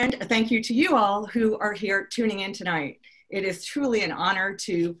a thank you to you all who are here tuning in tonight. It is truly an honor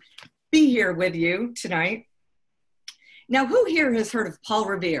to be here with you tonight. Now, who here has heard of Paul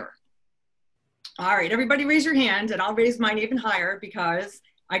Revere? All right, everybody raise your hand, and I'll raise mine even higher because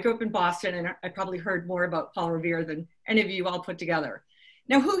I grew up in Boston and I probably heard more about Paul Revere than any of you all put together.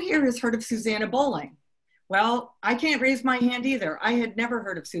 Now, who here has heard of Susanna Bowling? Well, I can't raise my hand either. I had never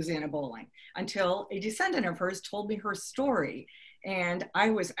heard of Susanna Bowling until a descendant of hers told me her story, and I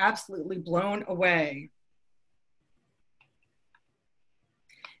was absolutely blown away.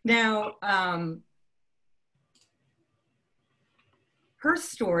 Now, her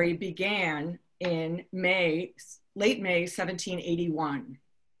story began in late May 1781.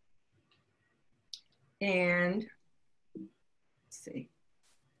 And let's see.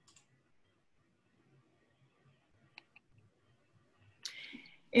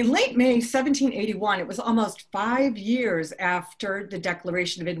 In late May 1781, it was almost 5 years after the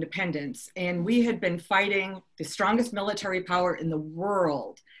Declaration of Independence, and we had been fighting the strongest military power in the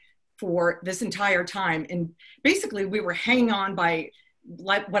world for this entire time. And basically, we were hanging on by,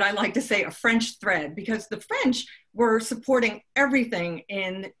 like what I like to say, a French thread, because the French were supporting everything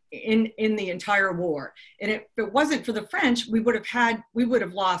in the entire war. And if it wasn't for the French, we would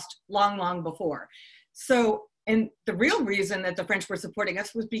have lost long before. So, and the real reason that the French were supporting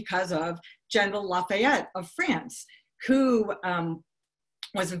us was because of General Lafayette of France, who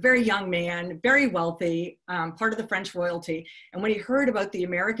was a very young man, very wealthy, part of the French royalty. And when he heard about the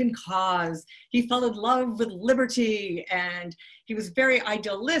American cause, he fell in love with liberty, and he was very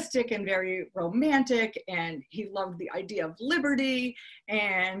idealistic and very romantic, and he loved the idea of liberty.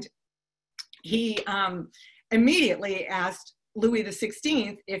 And he immediately asked Louis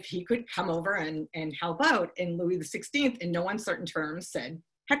XVI if he could come over and help out. And Louis XVI, in no uncertain terms, said,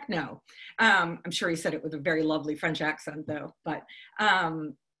 heck no. I'm sure he said it with a very lovely French accent, though. But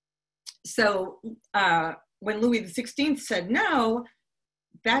so when Louis XVI said no,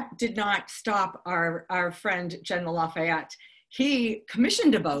 that did not stop our friend General Lafayette. He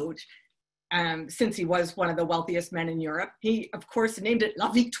commissioned a boat, since he was one of the wealthiest men in Europe. He, of course, named it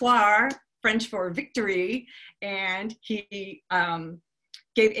La Victoire, French for victory, and he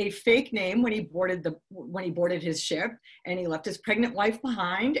gave a fake name when he boarded his ship, and he left his pregnant wife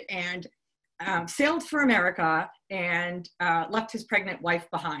behind and sailed for America and left his pregnant wife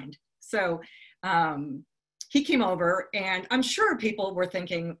behind. So he came over, and I'm sure people were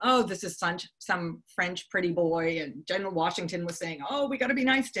thinking, oh, this is some French pretty boy, and General Washington was saying, oh, we got to be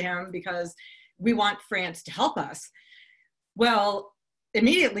nice to him because we want France to help us. Well,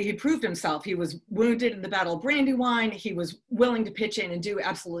 immediately he proved himself. He was wounded in the Battle of Brandywine. He was willing to pitch in and do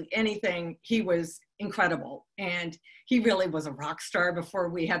absolutely anything. He was incredible. And he really was a rock star before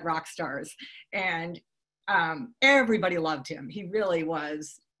we had rock stars. And everybody loved him. He really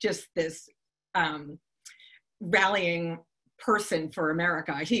was just this rallying person for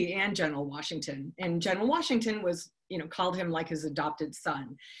America, he and General Washington. And General Washington was, called him like his adopted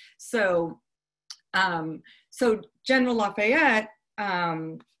son. So, so General Lafayette,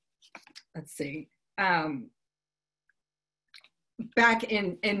 let's see, back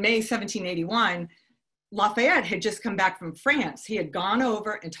in May 1781, Lafayette had just come back from France. He had gone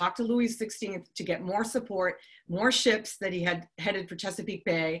over and talked to Louis XVI to get more support, more ships that he had headed for Chesapeake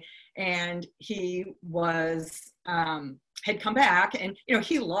Bay. And he was, had come back, and,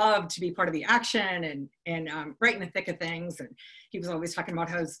 he loved to be part of the action and right in the thick of things. And he was always talking about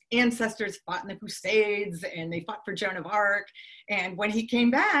how his ancestors fought in the Crusades and they fought for Joan of Arc. And when he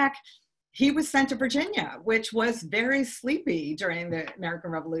came back, he was sent to Virginia, which was very sleepy during the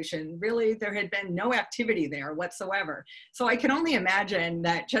American Revolution. Really, there had been no activity there whatsoever. So I can only imagine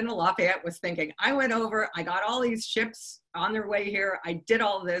that General Lafayette was thinking, I went over, I got all these ships on their way here, I did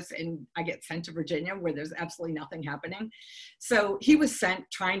all this, and I get sent to Virginia where there's absolutely nothing happening. So he was sent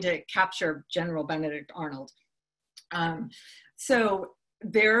trying to capture General Benedict Arnold. So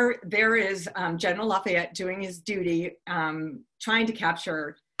there is General Lafayette doing his duty, trying to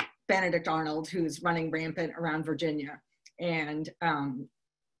capture Benedict Arnold, who's running rampant around Virginia, and trying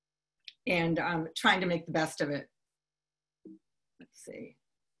to make the best of it. Let's see.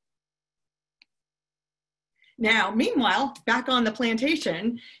 Now, meanwhile, back on the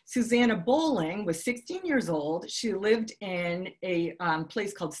plantation, Susanna Bowling was 16 years old. She lived in a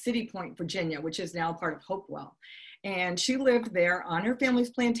place called City Point, Virginia, which is now part of Hopewell. And she lived there on her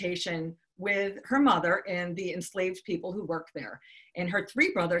family's plantation with her mother and the enslaved people who worked there. And her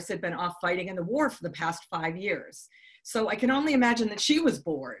 3 brothers had been off fighting in the war for the past 5 years. So I can only imagine that she was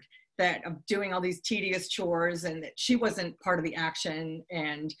bored of doing all these tedious chores, and that she wasn't part of the action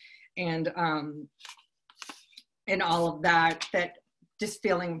and all of that just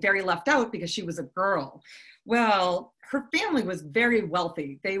feeling very left out because she was a girl. Well, her family was very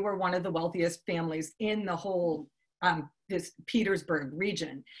wealthy. They were one of the wealthiest families in the whole this Petersburg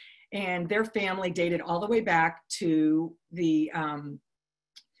region. And their family dated all the way back to the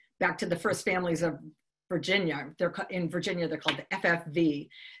first families of Virginia. In Virginia, they're called the FFV.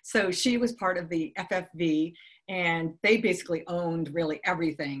 So she was part of the FFV, and they basically owned really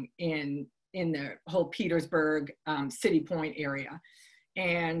everything in the whole Petersburg, City Point area.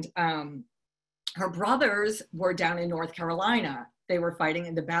 And her brothers were down in North Carolina. They were fighting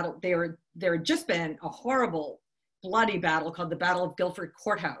in the battle. There had just been a horrible, bloody battle called the Battle of Guilford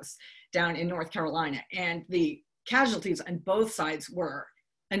Courthouse down in North Carolina. And the casualties on both sides were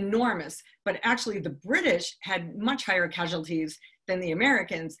enormous, but actually the British had much higher casualties than the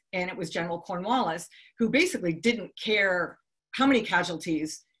Americans. And it was General Cornwallis, who basically didn't care how many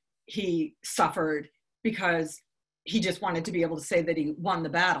casualties he suffered, because he just wanted to be able to say that he won the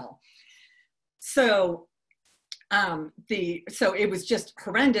battle. So so it was just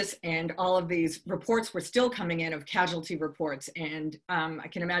horrendous, and all of these reports were still coming in of casualty reports. And I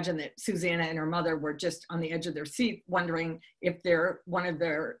can imagine that Susanna and her mother were just on the edge of their seat, wondering if one of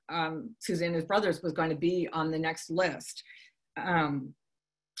their Susanna's brothers was going to be on the next list.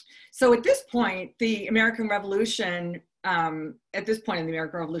 So at this point, the American Revolution,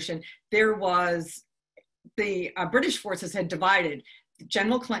 there was the British forces had divided.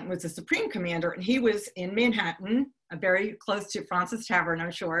 General Clinton was the supreme commander, and he was in Manhattan, very close to Fraunces Tavern, I'm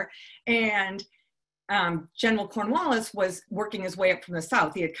sure. And General Cornwallis was working his way up from the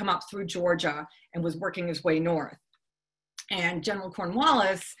south. He had come up through Georgia and was working his way north. And General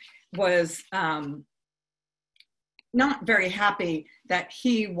Cornwallis was not very happy that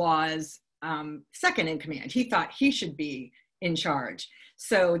he was second in command. He thought he should be in charge.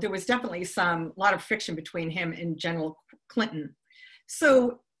 So there was definitely a lot of friction between him and General Clinton.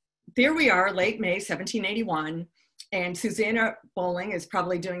 So there we are, late May 1781, and Susanna Bowling is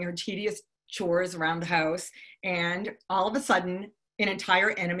probably doing her tedious chores around the house, and all of a sudden, an entire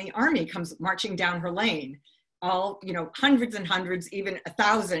enemy army comes marching down her lane. All, hundreds and hundreds, even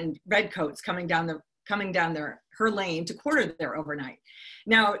 1,000 redcoats coming down her lane to quarter there overnight.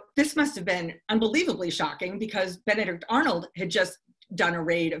 Now, this must have been unbelievably shocking, because Benedict Arnold had just done a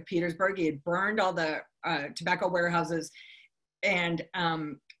raid of Petersburg. He had burned all the tobacco warehouses, and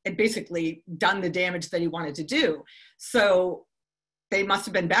had basically done the damage that he wanted to do. So they must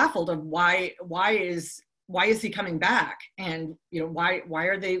have been baffled of why is he coming back, and why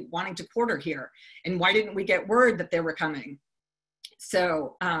are they wanting to quarter here, and why didn't we get word that they were coming?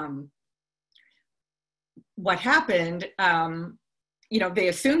 So what happened? They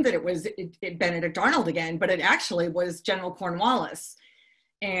assumed that it was Benedict Arnold again, but it actually was General Cornwallis,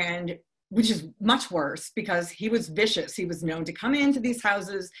 and which is much worse, because he was vicious. He was known to come into these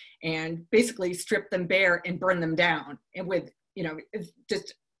houses and basically strip them bare and burn them down, and with,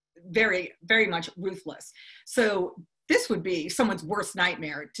 just very, very much ruthless. So this would be someone's worst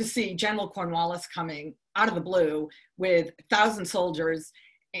nightmare, to see General Cornwallis coming out of the blue with 1,000 soldiers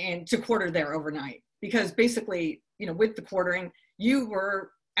and to quarter there overnight. Because basically, with the quartering, you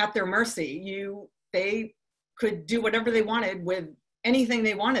were at their mercy. They could do whatever they wanted with anything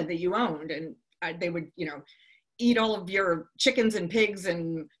they wanted that you owned, and they would eat all of your chickens and pigs,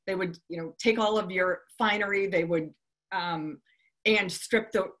 and they would take all of your finery. They would and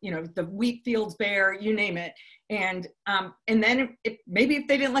strip the wheat fields bare, you name it. And then maybe if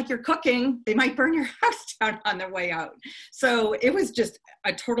they didn't like your cooking, they might burn your house down on their way out. So it was just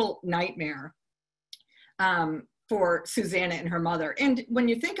a total nightmare for Susanna and her mother. And when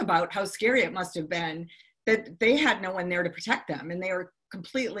you think about how scary it must have been, that they had no one there to protect them, and they were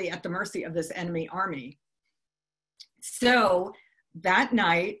completely at the mercy of this enemy army. So that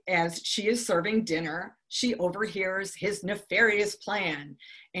night, as she is serving dinner, she overhears his nefarious plan,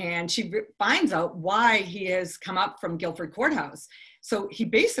 and she finds out why he has come up from Guilford Courthouse. So he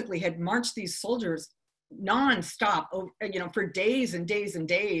basically had marched these soldiers nonstop, for days and days and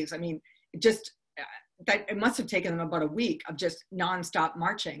days. I mean, it must have taken them about a week of just nonstop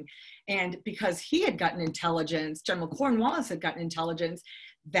marching. And because he had gotten intelligence, General Cornwallis had gotten intelligence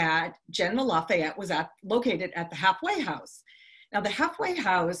that General Lafayette was located at the halfway house. Now, the halfway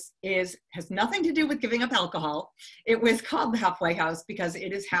house has nothing to do with giving up alcohol. It was called the halfway house because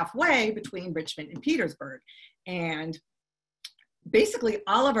it is halfway between Richmond and Petersburg. And basically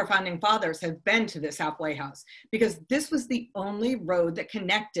all of our founding fathers have been to this halfway house, because this was the only road that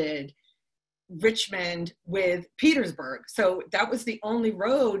connected Richmond with Petersburg. So that was the only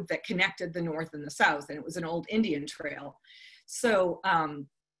road that connected the North and the South, and it was an old Indian trail. So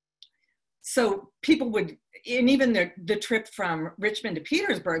so people would, and even the trip from Richmond to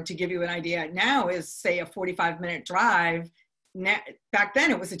Petersburg, to give you an idea, now is, say, a 45-minute drive. Back then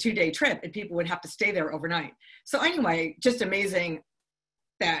it was a 2-day trip, and people would have to stay there overnight. So anyway, just amazing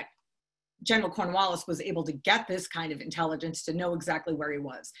that General Cornwallis was able to get this kind of intelligence to know exactly where he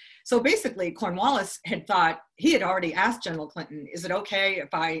was. So basically, Cornwallis had thought, he had already asked General Clinton, is it okay if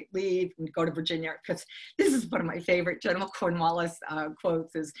I leave and go to Virginia? Because this is one of my favorite General Cornwallis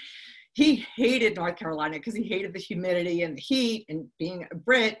quotes, is he hated North Carolina because he hated the humidity and the heat, and being a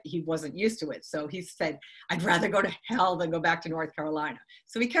Brit, he wasn't used to it. So he said, I'd rather go to hell than go back to North Carolina.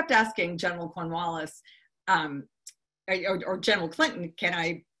 So he kept asking General Cornwallis, or General Clinton, can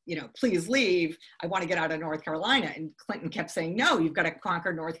I, please leave? I want to get out of North Carolina. And Clinton kept saying, no, you've got to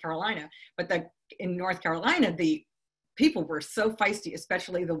conquer North Carolina. But in North Carolina, the people were so feisty,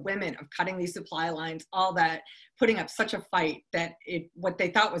 especially the women, of cutting these supply lines, all that, putting up such a fight that what they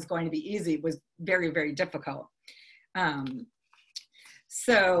thought was going to be easy was very, very difficult.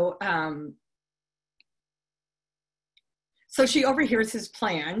 So she overhears his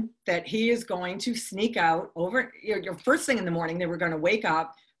plan that he is going to sneak out over, first thing in the morning, they were going to wake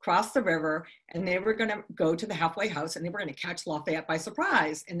up, cross the river, and they were going to go to the halfway house, and they were going to catch Lafayette by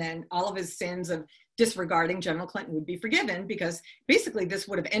surprise. And then all of his sins of disregarding General Clinton would be forgiven, because basically this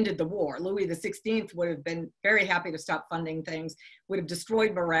would have ended the war. Louis XVI would have been very happy to stop funding things, would have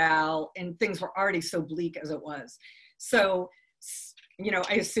destroyed morale, and things were already so bleak as it was. So,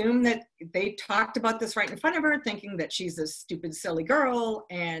 I assume that they talked about this right in front of her, thinking that she's a stupid, silly girl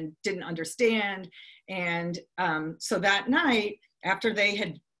and didn't understand. And so that night, after they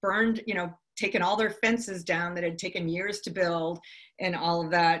had burned, taken all their fences down that had taken years to build and all of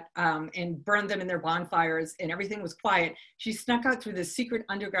that, and burned them in their bonfires, and everything was quiet, she snuck out through this secret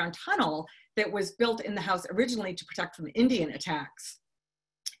underground tunnel that was built in the house originally to protect from Indian attacks.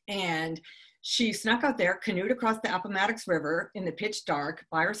 And she snuck out there, canoed across the Appomattox River in the pitch dark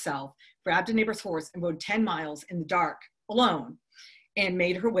by herself, grabbed a neighbor's horse, and rode 10 miles in the dark alone, and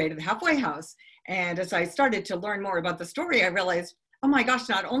made her way to the halfway house. And as I started to learn more about the story, I realized, oh my gosh,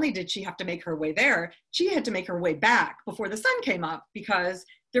 not only did she have to make her way there, she had to make her way back before the sun came up, because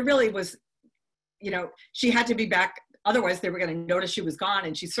there really was, she had to be back. Otherwise they were going to notice she was gone.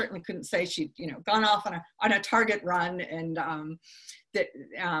 And she certainly couldn't say she'd, gone off on a target run. And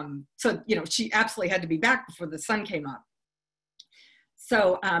so, she absolutely had to be back before the sun came up.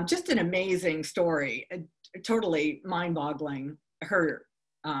 So just an amazing story, totally mind-boggling. Her,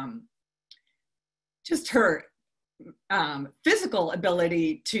 just her physical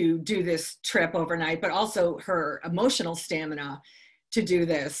ability to do this trip overnight, but also her emotional stamina to do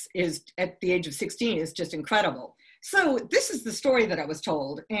this is, at the age of 16, is just incredible. So this is the story that I was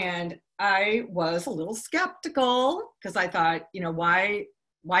told, and I was a little skeptical, because I thought, why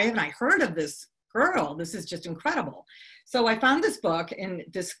haven't I heard of this girl? This is just incredible. So I found this book, and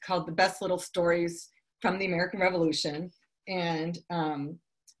this called The Best Little Stories from the American Revolution. And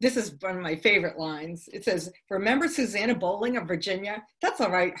this is one of my favorite lines. It says, remember Susanna Bowling of Virginia? That's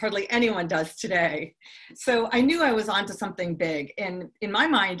all right, hardly anyone does today. So I knew I was onto something big. And in my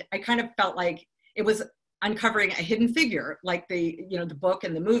mind, I kind of felt like it was uncovering a hidden figure, like the book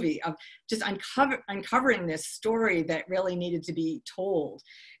and the movie, of just uncovering this story that really needed to be told.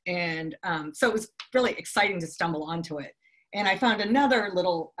 And so it was really exciting to stumble onto it. And I found another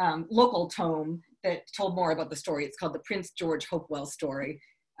little local tome that told more about the story. It's called The Prince George Hopewell Story.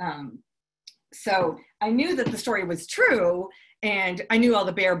 So I knew that the story was true, and I knew all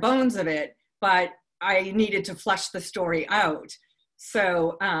the bare bones of it, but I needed to flesh the story out.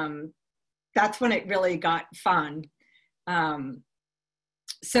 So that's when it really got fun.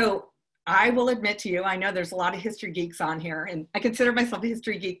 So I will admit to you, I know there's a lot of history geeks on here, and I consider myself a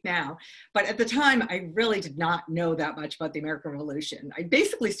history geek now, but at the time I really did not know that much about the American Revolution. I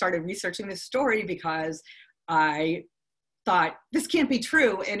basically started researching this story because I thought, this can't be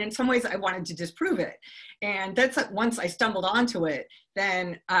true, and in some ways I wanted to disprove it. And that's once I stumbled onto it,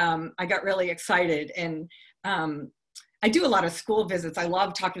 then I got really excited. And I do a lot of school visits. I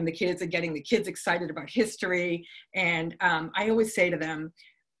love talking to the kids and getting the kids excited about history. And I always say to them,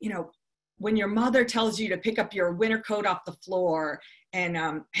 when your mother tells you to pick up your winter coat off the floor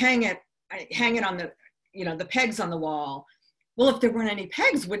and hang it on the, the pegs on the wall. Well, if there weren't any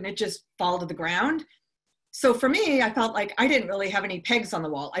pegs, wouldn't it just fall to the ground? So for me, I felt like I didn't really have any pegs on the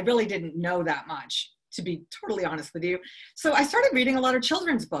wall. I really didn't know that much, to be totally honest with you. So I started reading a lot of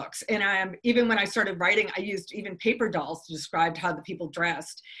children's books. And even when I started writing, I used even paper dolls to describe how the people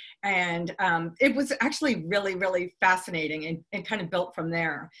dressed. And it was actually really, really fascinating, and kind of built from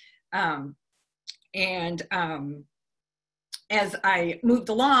there. And as I moved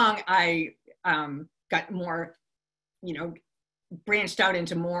along, I got more, branched out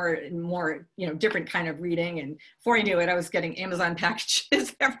into more and more, different kind of reading. And before I knew it, I was getting Amazon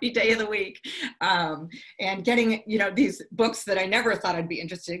packages every day of the week, and getting, these books that I never thought I'd be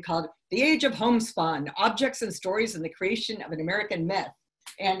interested in, called The Age of Homespun: Objects and Stories in the Creation of an American Myth,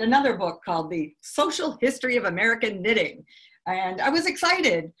 and another book called The Social History of American Knitting. And I was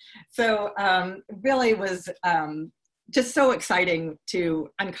excited. So really was just so exciting to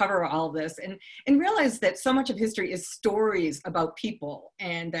uncover all of this and realize that so much of history is stories about people,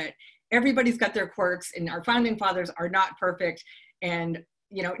 and that everybody's got their quirks, and our founding fathers are not perfect, and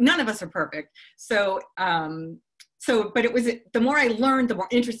none of us are perfect. So but it was, the more I learned, the more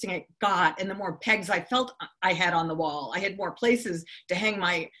interesting it got, and the more pegs I felt I had on the wall. I had more places to hang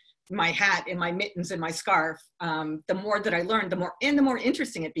my hat and my mittens and my scarf. The more that I learned, the more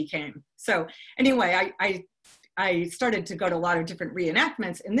interesting it became. So anyway, I started to go to a lot of different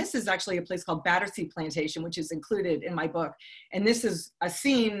reenactments, and this is actually a place called Battersea Plantation, which is included in my book. And this is a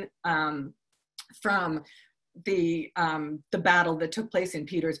scene from the battle that took place in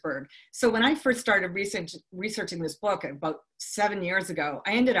Petersburg. So when I first started researching this book about 7 years ago,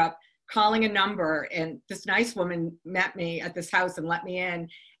 I ended up calling a number, and this nice woman met me at this house and let me in.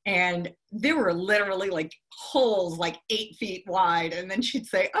 And there were literally like holes like 8 feet wide. And then she'd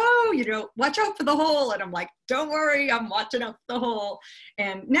say, oh, watch out for the hole. And I'm like, don't worry, I'm watching out for the hole.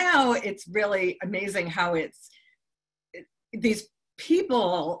 And now it's really amazing how these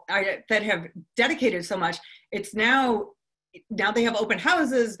people that have dedicated so much. It's now they have open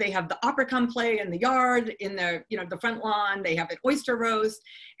houses. They have the opera come play in the yard, in the, the front lawn. They have an oyster roast,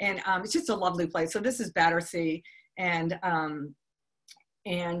 and it's just a lovely place. So this is Battersea. And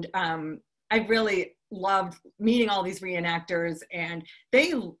I really loved meeting all these reenactors, and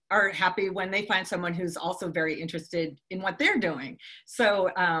they are happy when they find someone who's also very interested in what they're doing.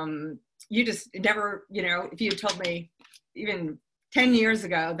 So you just never, if you told me even 10 years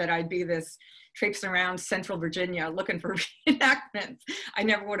ago that I'd be this traipsing around Central Virginia looking for reenactments, I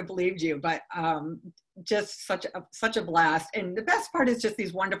never would have believed you. But just such a blast. And the best part is just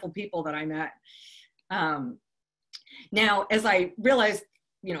these wonderful people that I met. Now, as I realized,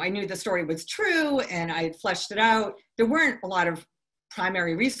 I knew the story was true and I had fleshed it out, there weren't a lot of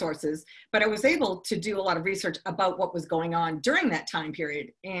primary resources, but I was able to do a lot of research about what was going on during that time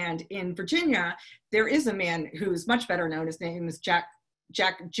period. And in Virginia, there is a man who's much better known. His name is Jack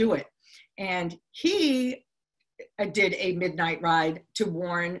Jewett. And he did a midnight ride to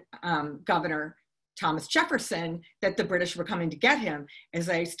warn Governor Thomas Jefferson that the British were coming to get him. As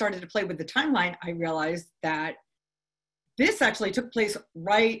I started to play with the timeline, I realized that this actually took place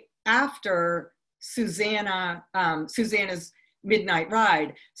right after Susanna's midnight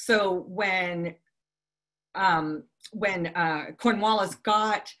ride. So when Cornwallis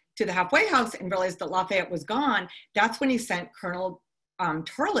got to the halfway house and realized that Lafayette was gone, that's when he sent Colonel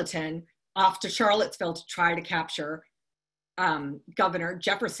Tarleton off to Charlottesville to try to capture Governor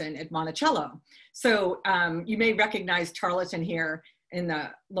Jefferson at Monticello. So you may recognize Tarleton here in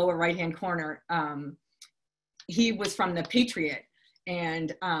the lower right-hand corner. He was from the Patriot,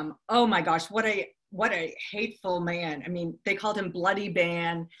 and oh my gosh, what a hateful man. I mean, they called him Bloody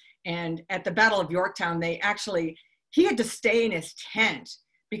Ban, and at the Battle of Yorktown, he had to stay in his tent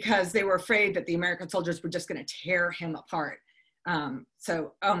because they were afraid that the American soldiers were just going to tear him apart.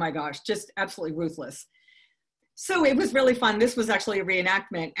 So, oh my gosh, just absolutely ruthless. So it was really fun. This was actually a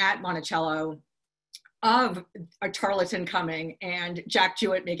reenactment at Monticello of a Tarleton coming and Jack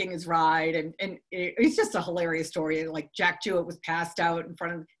Jewett making his ride. And it's just a hilarious story. Like Jack Jewett was passed out in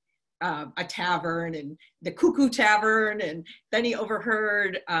front of a tavern, and the Cuckoo Tavern. And then he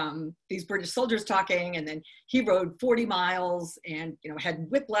overheard these British soldiers talking, and then he rode 40 miles and, had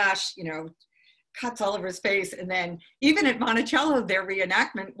whiplash, cuts all over his face. And then even at Monticello, their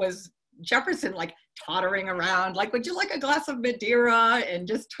reenactment was Jefferson like tottering around, like, would you like a glass of Madeira? And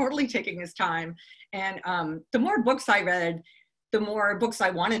just totally taking his time. And the more books I read, the more books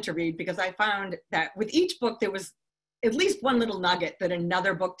I wanted to read, because I found that with each book, there was at least one little nugget that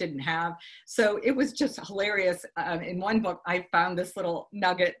another book didn't have. So it was just hilarious. In one book, I found this little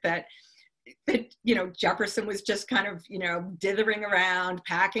nugget that Jefferson was just kind of, dithering around,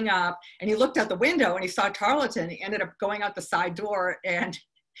 packing up, and he looked out the window and he saw Tarleton. He ended up going out the side door, and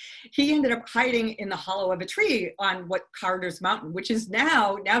he ended up hiding in the hollow of a tree on Carter's Mountain, which is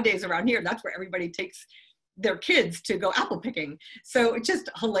nowadays around here, that's where everybody takes their kids to go apple picking. So it's just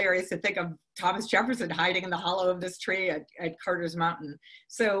hilarious to think of Thomas Jefferson hiding in the hollow of this tree at Carter's Mountain.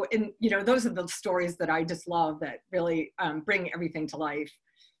 So, those are the stories that I just love, that really bring everything to life.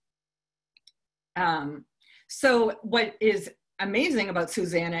 So what is amazing about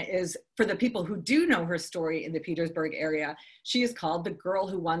Susanna is, for the people who do know her story in the Petersburg area, she is called the girl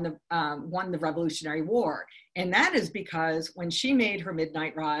who won the Revolutionary War. And that is because when she made her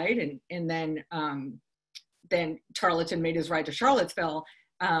midnight ride, and then Tarleton made his ride to Charlottesville,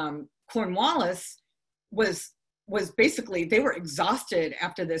 Cornwallis was basically, they were exhausted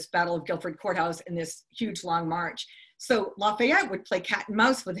after this Battle of Guilford Courthouse and this huge long march. So Lafayette would play cat and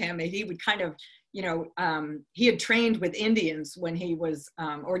mouse with him, and he would kind of, you know, he had trained with Indians when he was,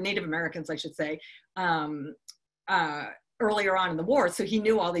 or Native Americans, I should say, earlier on in the war. So he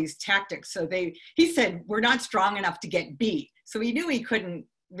knew all these tactics. So he said, we're not strong enough to get beat. So he knew he couldn't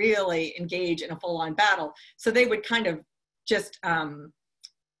really engage in a full-on battle. So they would kind of just,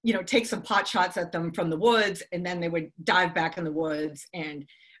 you know, take some pot shots at them from the woods, and then they would dive back in the woods. And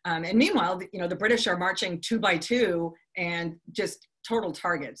meanwhile, you know, the British are marching 2 by 2 and just total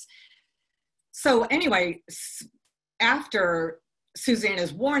targets. So anyway, after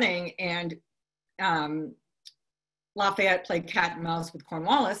Susanna's warning and Lafayette played cat and mouse with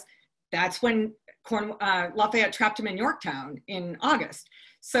Cornwallis, that's when Lafayette trapped him in Yorktown in August.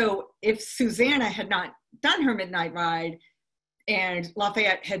 So if Susanna had not done her midnight ride and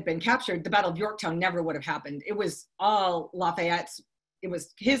Lafayette had been captured, the Battle of Yorktown never would have happened. It was all Lafayette's, it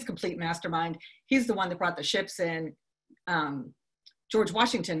was his complete mastermind. He's the one that brought the ships in. George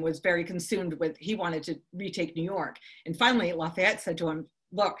Washington was very consumed with, he wanted to retake New York. And finally, Lafayette said to him,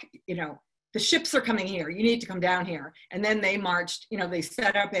 look, you know, the ships are coming here. You need to come down here. And then they marched, you know, they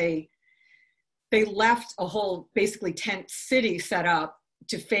set up they left a whole basically tent city set up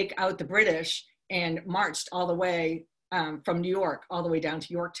to fake out the British, and marched all the way from New York all the way down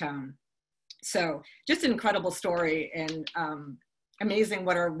to Yorktown. So just an incredible story, and amazing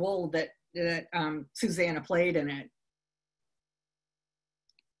what a role that Susanna played in it.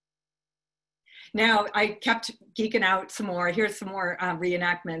 Now, I kept geeking out some more. Here's some more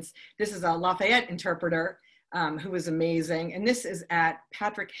reenactments. This is a Lafayette interpreter who was amazing. And this is at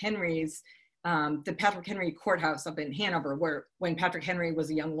Patrick Henry's, the Patrick Henry Courthouse up in Hanover, where when Patrick Henry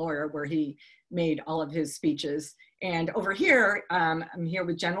was a young lawyer, where he made all of his speeches. And over here, I'm here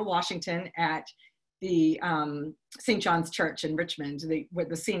with General Washington at the St. John's Church in Richmond, with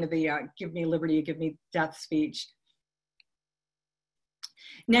the scene of the Give Me Liberty, Give Me Death speech.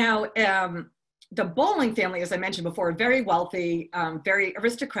 Now, the Bowling family, as I mentioned before, very wealthy, very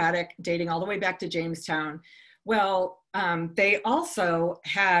aristocratic, dating all the way back to Jamestown. Well, they also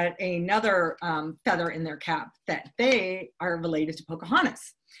had another feather in their cap, that they are related to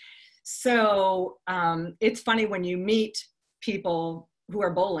Pocahontas. So it's funny when you meet people who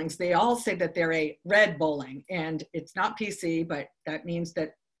are Bowlings, they all say that they're a red Bowling, and it's not PC, but that means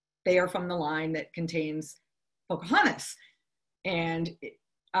that they are from the line that contains Pocahontas. And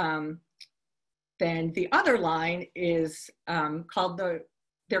then the other line is they're called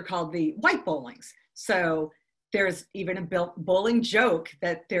the White Bowlings. So there's even a bowling joke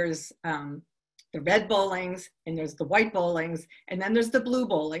that there's the red Bowlings, and there's the White Bowlings, and then there's the blue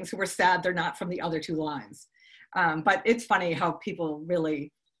Bowlings, who are sad they're not from the other two lines. But it's funny how people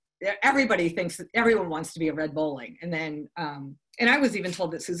really, everybody thinks that everyone wants to be a red Bowling. And then, and I was even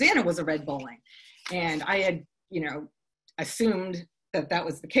told that Susanna was a red Bowling. And I had, you know, assumed that that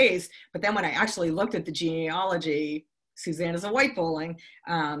was the case. But then when I actually looked at the genealogy, Susanna's a White Bowling,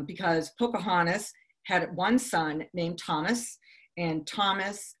 because Pocahontas had one son named Thomas, and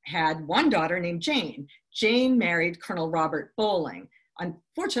Thomas had one daughter named Jane. Jane married Colonel Robert Bowling.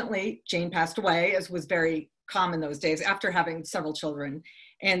 Unfortunately, Jane passed away, as was very common those days, after having several children.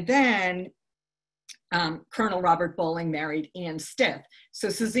 And then Colonel Robert Bowling married Anne Stith. So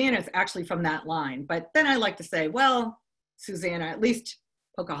Susanna is actually from that line. But then I like to say, well, Susanna, at least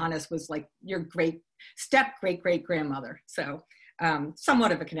Pocahontas was like your step-great-great-grandmother. So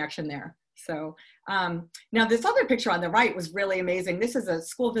somewhat of a connection there. So now this other picture on the right was really amazing. This is a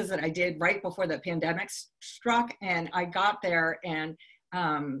school visit I did right before the pandemic struck, and I got there, and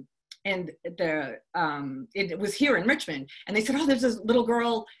it was here in Richmond, and they said, oh, there's this little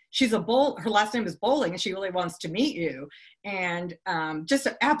girl, she's her last name is Bowling, and she really wants to meet you. And just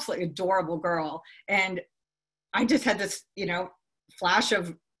an absolutely adorable girl. And I just had this, you know, flash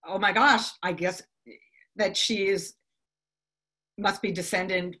of, oh my gosh, I guess that must be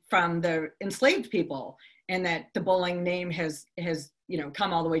descended from the enslaved people, and that the Bowling name has, you know,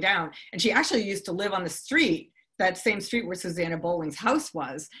 come all the way down. And she actually used to live on the street, that same street where Susanna Bowling's house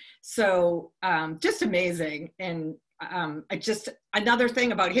was. So just amazing. And another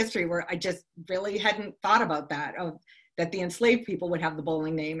thing about history where I just really hadn't thought about that, that the enslaved people would have the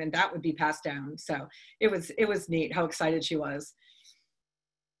Bowling name, and that would be passed down. So it was neat how excited she was.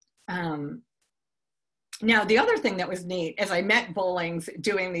 Now, the other thing that was neat, as I met Bowlings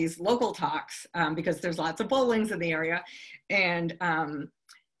doing these local talks, because there's lots of Bowlings in the area, and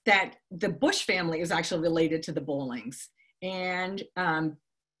that the Bush family is actually related to the Bowlings. And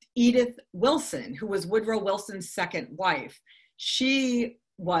Edith Wilson, who was Woodrow Wilson's second wife,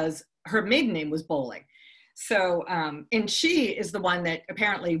 her maiden name was Bowling. So, and she is the one that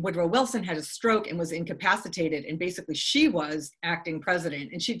apparently Woodrow Wilson had a stroke and was incapacitated. And basically she was acting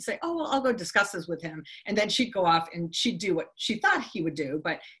president, and she'd say, oh, well, I'll go discuss this with him. And then she'd go off and she'd do what she thought he would do,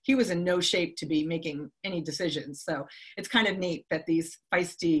 but he was in no shape to be making any decisions. So it's kind of neat that these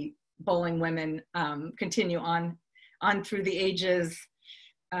feisty Bowling women continue on through the ages.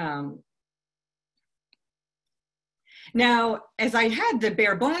 Now, as I had the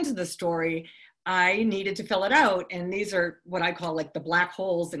bare bones of the story, I needed to fill it out. And these are what I call like the black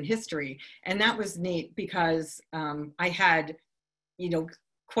holes in history. And that was neat because I had,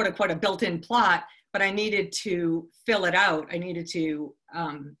 quote unquote, a built-in plot, but I needed to fill it out. I needed to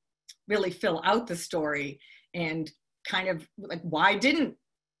really fill out the story and kind of like, why didn't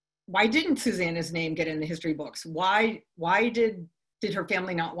Susanna's name get in the history books? Why did her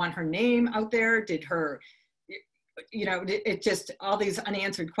family not want her name out there? Did her, it just all these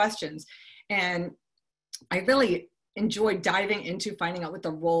unanswered questions. And I really enjoyed diving into finding out what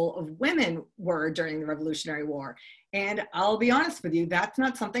the role of women were during the Revolutionary War. And I'll be honest with you, that's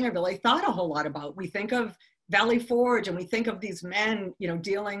not something I really thought a whole lot about. We think of Valley Forge and we think of these men,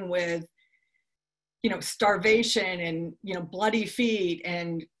 dealing with, starvation and, bloody feet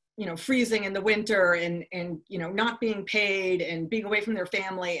and, freezing in the winter and not being paid and being away from their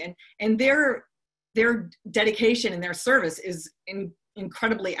family, and their dedication and their service is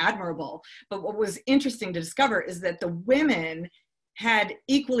incredibly admirable. But what was interesting to discover is that the women had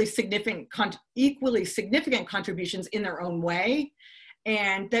equally significant contributions in their own way.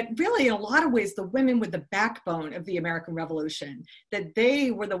 And that really, in a lot of ways, the women were the backbone of the American Revolution, that they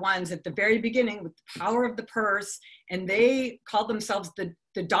were the ones at the very beginning with the power of the purse, and they called themselves the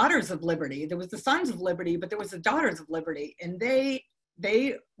Daughters of Liberty. There was the Sons of Liberty, but there was the Daughters of Liberty. And they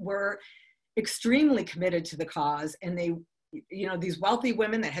were extremely committed to the cause. And they, these wealthy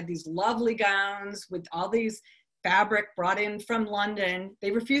women that had these lovely gowns with all these fabric brought in from London,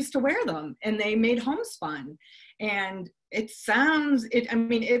 they refused to wear them, and they made homespun. And it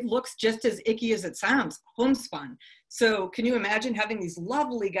looks just as icky as it sounds, homespun. So can you imagine having these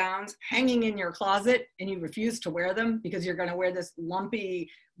lovely gowns hanging in your closet and you refuse to wear them because you're going to wear this lumpy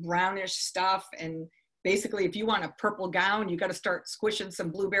brownish stuff? And basically, if you want a purple gown, you got to start squishing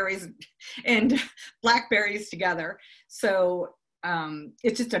some blueberries and blackberries together. So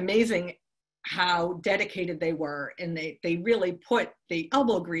it's just amazing how dedicated they were, and they really put the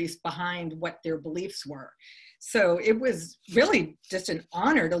elbow grease behind what their beliefs were. So it was really just an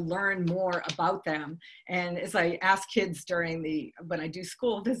honor to learn more about them. And as I ask kids when I do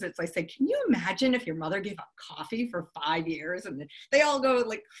school visits, I say, can you imagine if your mother gave up coffee for 5 years? And they all go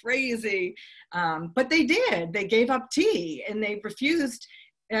like crazy. But they did. They gave up tea, and they refused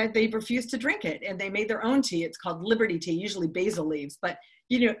to drink it, and they made their own tea. It's called Liberty tea, usually basil leaves, but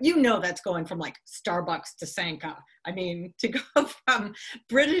that's going from like Starbucks to Sanka. I mean, to go from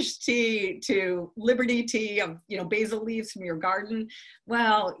British tea to Liberty tea of, basil leaves from your garden.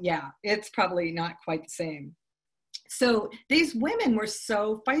 Well, yeah, it's probably not quite the same. So these women were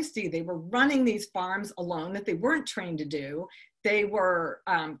so feisty. They were running these farms alone that they weren't trained to do. They were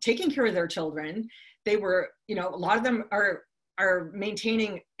taking care of their children. They were, a lot of them are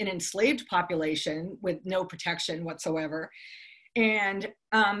maintaining an enslaved population with no protection whatsoever. And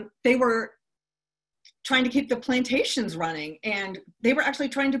they were trying to keep the plantations running, and they were actually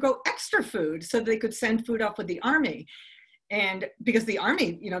trying to grow extra food so they could send food off with the army. And because the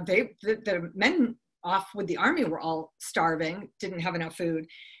army, the men off with the army were all starving, didn't have enough food.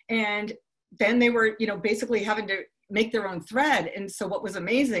 And then they were, basically having to make their own thread. And so what was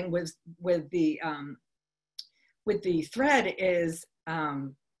amazing was with the thread is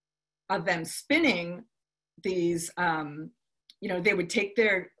of them spinning these, they would take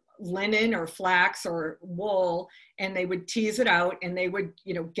their linen or flax or wool, and they would tease it out, and they would,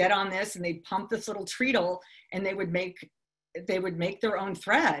 get on this, and they'd pump this little treadle, and they would make their own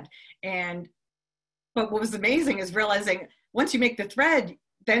thread. But what was amazing is realizing once you make the thread,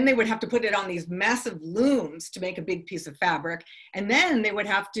 then they would have to put it on these massive looms to make a big piece of fabric. And then they would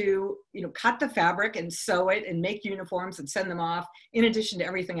have to, cut the fabric and sew it and make uniforms and send them off, in addition to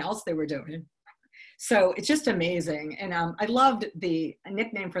everything else they were doing. So it's just amazing. And I loved the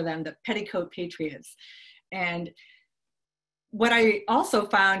nickname for them, the Petticoat Patriots. And what I also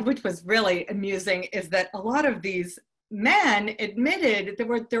found, which was really amusing, is that a lot of these men admitted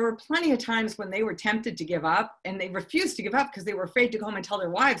there were plenty of times when they were tempted to give up, and they refused to give up because they were afraid to go home and tell their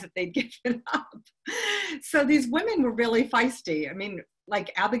wives that they'd given up. So these women were really feisty. I mean,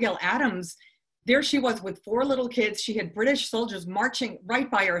 like Abigail Adams, there she was with 4 little kids. She had British soldiers marching right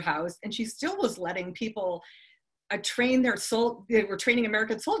by her house, and she still was letting people train they were training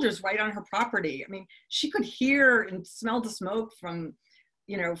American soldiers right on her property. I mean, she could hear and smell the smoke from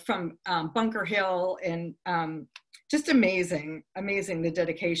Bunker Hill, and just amazing the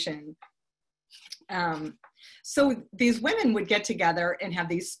dedication. So these women would get together and have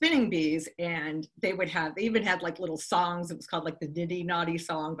these spinning bees, and they even had like little songs. It was called like the Nitty Naughty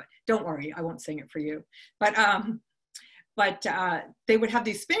song, but don't worry, I won't sing it for you. But they would have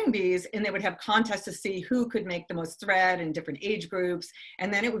these spinning bees, and they would have contests to see who could make the most thread in different age groups.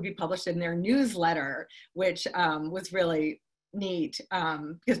 And then it would be published in their newsletter, which was really neat,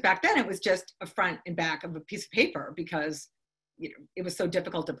 because back then it was just a front and back of a piece of paper, because it was so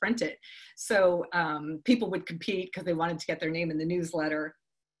difficult to print it. So people would compete because they wanted to get their name in the newsletter.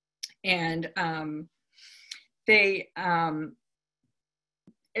 And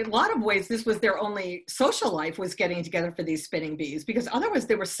in a lot of ways, this was their only social life, was getting together for these spinning bees, because otherwise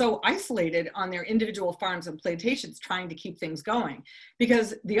they were so isolated on their individual farms and plantations trying to keep things going.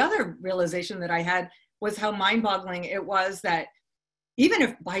 Because the other realization that I had was how mind-boggling it was that even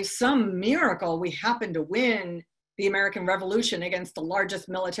if by some miracle we happened to win the American Revolution against the largest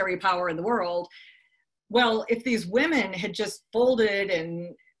military power in the world, well, if these women had just folded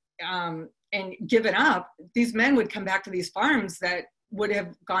and given up, these men would come back to these farms that would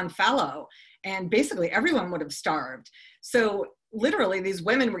have gone fallow, and basically everyone would have starved. So literally these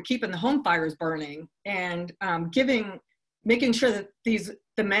women were keeping the home fires burning, and making sure that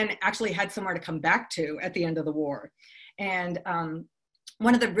the men actually had somewhere to come back to at the end of the war. And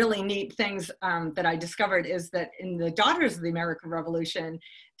one of the really neat things that I discovered is that in the Daughters of the American Revolution,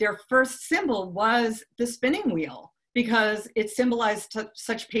 their first symbol was the spinning wheel, because it symbolized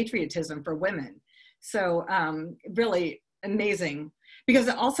such patriotism for women. So really amazing. Because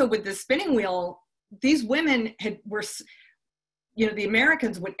also with the spinning wheel, these women the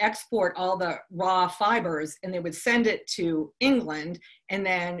Americans would export all the raw fibers, and they would send it to England, and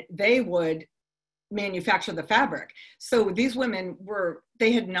then they would manufacture the fabric. So these women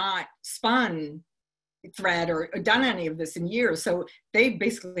they had not spun thread or done any of this in years. So they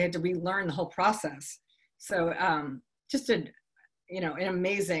basically had to relearn the whole process. So just an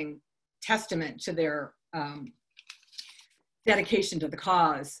amazing testament to their dedication to the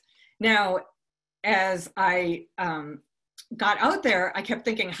cause. Now, as I got out there, I kept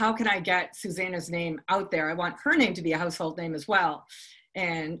thinking, how can I get Susanna's name out there? I want her name to be a household name as well.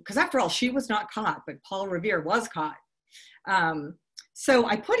 And because after all, she was not caught, but Paul Revere was caught. So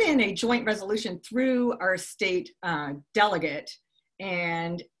I put in a joint resolution through our state delegate,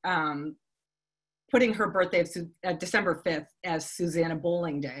 and putting her birthday of December 5th as Susanna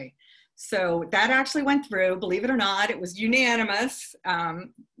Bowling Day. So that actually went through, believe it or not. It was unanimous.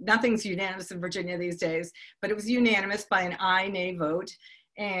 Nothing's unanimous in Virginia these days, but it was unanimous by an aye, nay vote.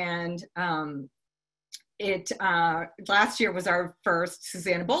 And last year was our first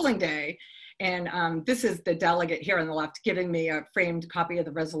Susanna Bowling Day. And this is the delegate here on the left giving me a framed copy of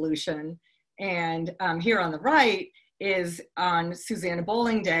the resolution. And here on the right is on Susanna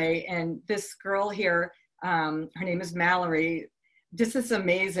Bowling Day. And this girl here, her name is Mallory. This is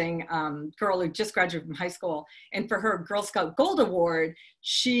amazing girl who just graduated from high school. And for her Girl Scout Gold Award,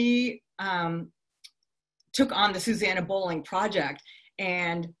 she took on the Susanna Bowling Project,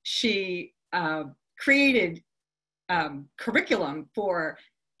 and she created curriculum for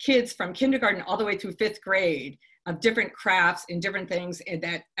kids from kindergarten all the way through 5th grade of different crafts and different things, and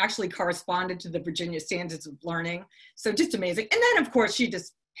that actually corresponded to the Virginia Standards of Learning. So just amazing. And then of course she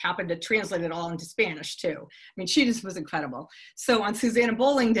just happened to translate it all into Spanish too. I mean, she just was incredible. So on Susanna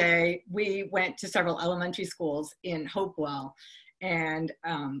Bowling Day, we went to several elementary schools in Hopewell, and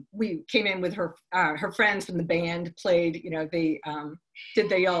we came in with her friends from the band, played, did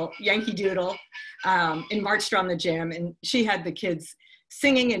the old Yankee Doodle, and marched around the gym, and she had the kids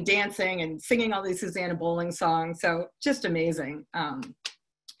singing and dancing and singing all these Susanna Bowling songs. So just amazing.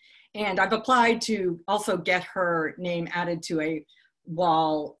 And I've applied to also get her name added to a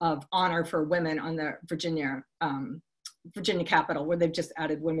wall of honor for women on the Virginia Capitol, where they've just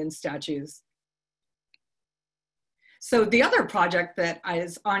added women's statues. So the other project that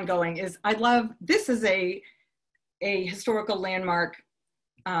is ongoing is, this is a historical landmark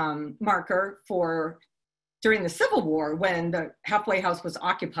marker for during the Civil War, when the halfway house was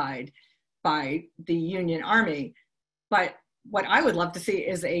occupied by the Union Army. But what I would love to see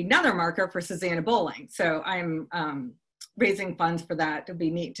is another marker for Susanna Bowling. So I'm raising funds for that. It'd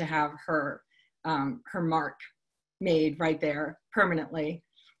be neat to have her, her mark made right there permanently.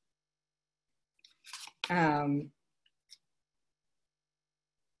 Let's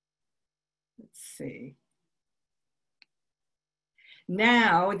see.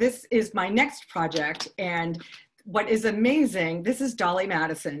 Now, this is my next project, and what is amazing, this is Dolly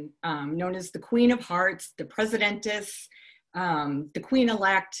Madison, known as the Queen of Hearts, the Presidentess, the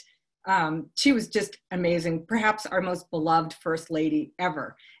Queen-elect. She was just amazing, perhaps our most beloved First Lady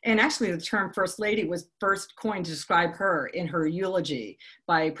ever. And actually the term First Lady was first coined to describe her in her eulogy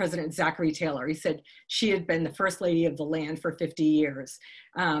by President Zachary Taylor. He said she had been the First Lady of the land for 50 years.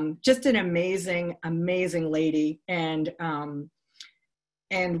 Just an amazing, amazing lady. And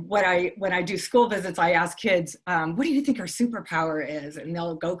when I do school visits, I ask kids, what do you think our superpower is? And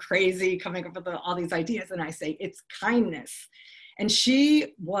they'll go crazy coming up with all these ideas. And I say, it's kindness. And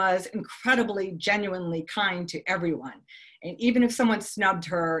she was incredibly, genuinely kind to everyone. And even if someone snubbed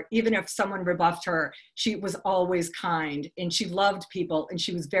her, even if someone rebuffed her, she was always kind, and she loved people, and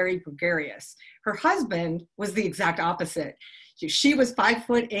she was very gregarious. Her husband was the exact opposite. She was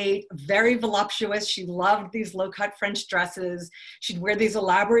 5'8", very voluptuous. She loved these low-cut French dresses. She'd wear these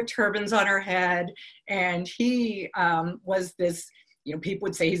elaborate turbans on her head. And he was this, you know, people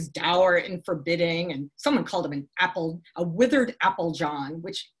would say he's dour and forbidding. And someone called him a withered apple John,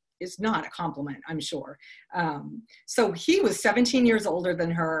 which is not a compliment, I'm sure. So he was 17 years older than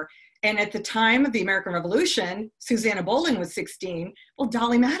her. And at the time of the American Revolution, Susanna Bowling was 16. Well,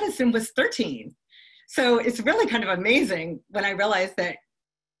 Dolly Madison was 13. So it's really kind of amazing when I realized that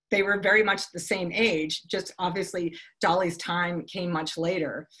they were very much the same age, just obviously Dolly's time came much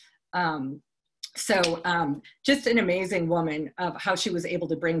later. Just an amazing woman of how she was able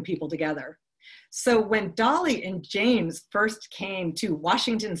to bring people together. So when Dolly and James first came to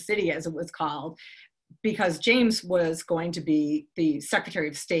Washington City, as it was called, because James was going to be the Secretary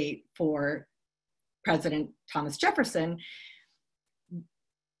of State for President Thomas Jefferson,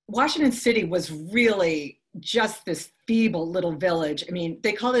 Washington City was really just this feeble little village. I mean,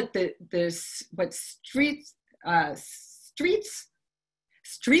 they called it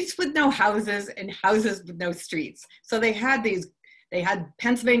streets with no houses and houses with no streets. So they had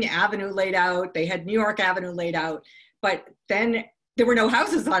Pennsylvania Avenue laid out, they had New York Avenue laid out, but then there were no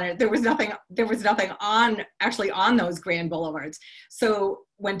houses on it. There was nothing actually on those grand boulevards. So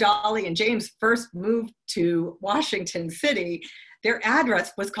when Dolly and James first moved to Washington City, their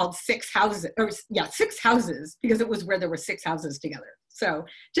address was called Six Houses, because it was where there were 6 houses together. So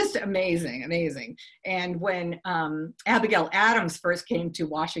just amazing, amazing. And when Abigail Adams first came to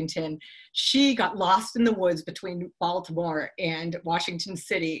Washington, she got lost in the woods between Baltimore and Washington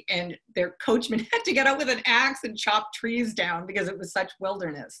City, and their coachman had to get out with an axe and chop trees down because it was such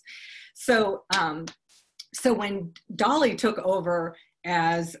wilderness. So, so when Dolly took over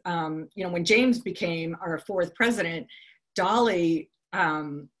as, when James became our 4th president, Dolly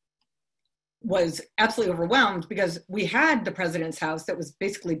was absolutely overwhelmed because we had the president's house that was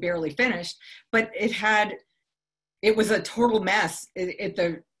basically barely finished, but it was a total mess.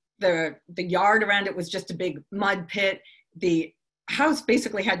 The yard around it was just a big mud pit. The house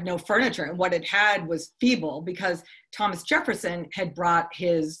basically had no furniture, and what it had was feeble because Thomas Jefferson had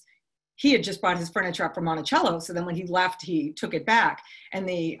just brought his furniture up from Monticello. So then when he left, he took it back, and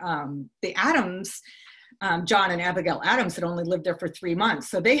the Adams, John and Abigail Adams, had only lived there for 3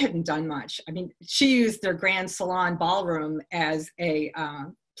 months, so they hadn't done much. I mean, she used their grand salon ballroom as a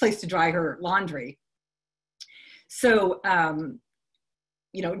place to dry her laundry. So,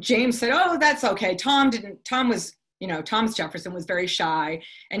 James said, "Oh, that's okay." Thomas Jefferson was very shy,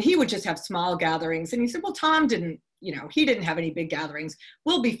 and he would just have small gatherings. And he said, "Well, Tom didn't, he didn't have any big gatherings.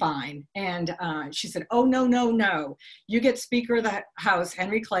 We'll be fine." And she said, "Oh, no. You get Speaker of the House,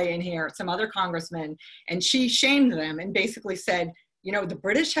 Henry Clay, in here, some other congressmen." And she shamed them and basically said, the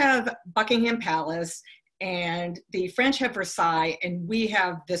British have Buckingham Palace and the French have Versailles, and we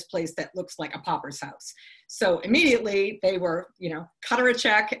have this place that looks like a pauper's house. So immediately they were, cut her a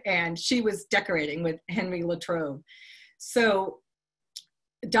check, and she was decorating with Henry Latrobe. So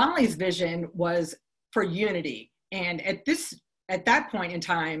Dolly's vision was for unity. And at that point in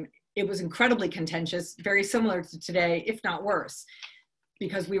time, it was incredibly contentious, very similar to today, if not worse,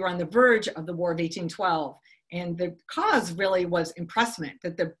 because we were on the verge of the War of 1812. And the cause really was impressment,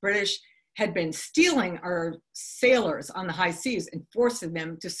 that the British had been stealing our sailors on the high seas and forcing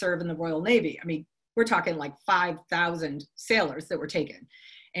them to serve in the Royal Navy. I mean, we're talking like 5,000 sailors that were taken.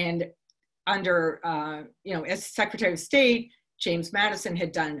 And under, as Secretary of State, James Madison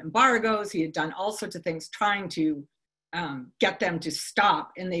had done embargoes. He had done all sorts of things trying to get them to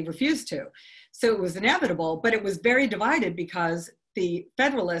stop, and they refused to. So it was inevitable, but it was very divided because the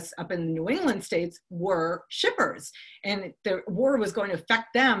Federalists up in the New England states were shippers, and the war was going to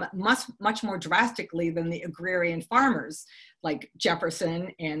affect them much more drastically than the agrarian farmers like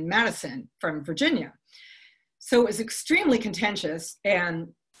Jefferson and Madison from Virginia. So it was extremely contentious, and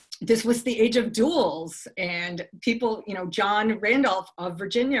this was the age of duels, and people, John Randolph of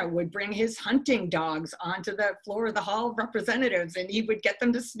Virginia would bring his hunting dogs onto the floor of the Hall of Representatives, and he would get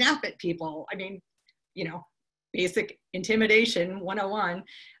them to snap at people. I mean, basic intimidation 101.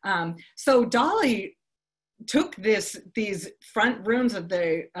 So Dolley took these front rooms of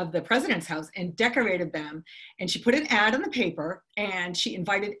the president's house and decorated them, and she put an ad in the paper, and she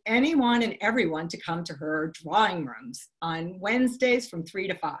invited anyone and everyone to come to her drawing rooms on Wednesdays from 3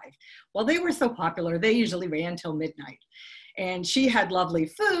 to 5. Well, they were so popular, they usually ran till midnight. And she had lovely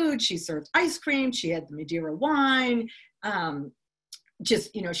food, she served ice cream, she had the Madeira wine,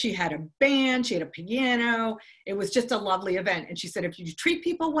 she had a band, she had a piano. It was just a lovely event. And she said, if you treat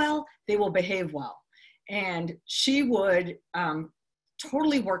people well, they will behave well. And she would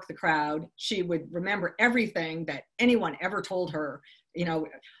totally work the crowd. She would remember everything that anyone ever told her.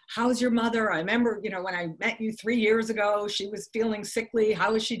 How's your mother? I remember, when I met you 3 years ago, she was feeling sickly.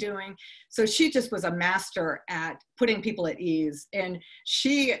 How is she doing? So she just was a master at putting people at ease. And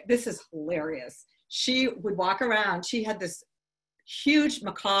this is hilarious. She would walk around. She had this huge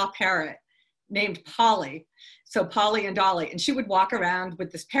macaw parrot named Polly. So Polly and Dolly. And she would walk around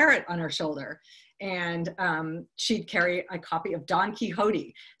with this parrot on her shoulder. And she'd carry a copy of Don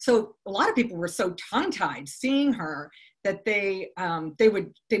Quixote. So a lot of people were so tongue-tied seeing her that they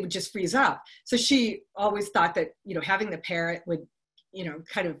would just freeze up. So she always thought that having the parrot would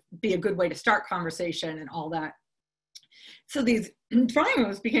kind of be a good way to start conversation and all that. So these drawing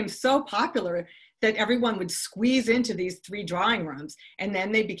rooms became so popular that everyone would squeeze into these 3 drawing rooms, and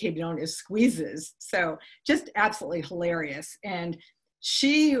then they became known as squeezes. So just absolutely hilarious. And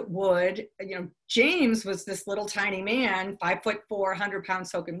she would, James was this little tiny man, 5'4", 100 pounds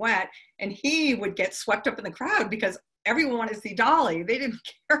soaking wet, and he would get swept up in the crowd because everyone wanted to see Dolly. They didn't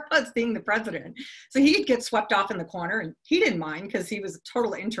care about seeing the president. So he'd get swept off in the corner, and he didn't mind because he was a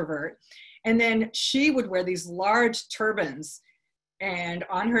total introvert. And then she would wear these large turbans and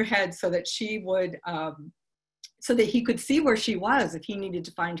on her head so that she would, so that he could see where she was if he needed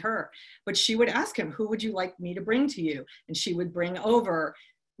to find her. But she would ask him, who would you like me to bring to you? And she would bring over,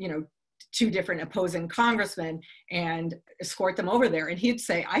 2 different opposing congressmen and escort them over there. And he'd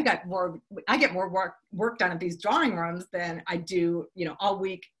say, I get more work done at these drawing rooms than I do, all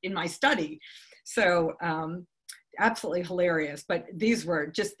week in my study. So absolutely hilarious. But these were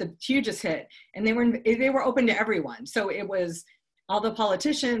just the hugest hit. And they were open to everyone. So it was all the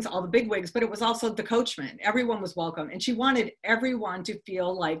politicians, all the bigwigs, but it was also the coachmen. Everyone was welcome. And she wanted everyone to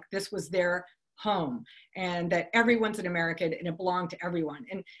feel like this was their home and that everyone's an American and it belonged to everyone.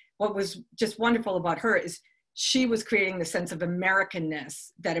 And what was just wonderful about her is she was creating the sense of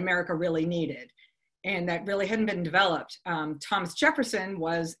Americanness that America really needed and that really hadn't been developed. Thomas Jefferson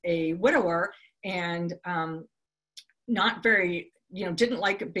was a widower and not very, didn't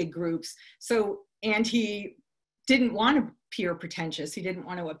like big groups. So, and he didn't want to appear pretentious. He didn't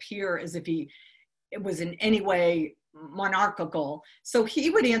want to appear as if it was in any way monarchical. So he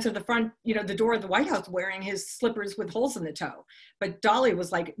would answer the front, the door of the White House wearing his slippers with holes in the toe. But Dolly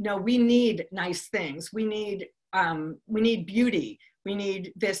was like, no, we need nice things. We need beauty. We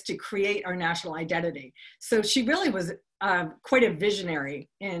need this to create our national identity. So she really was quite a visionary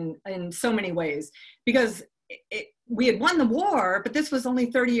in so many ways because we had won the war, but this was only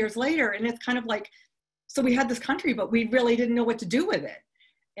 30 years later. And it's kind of like, so we had this country, but we really didn't know what to do with it.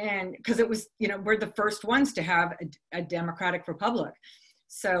 And because it was, we're the first ones to have a democratic republic.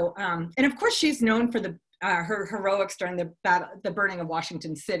 So, and of course she's known for her heroics during the burning of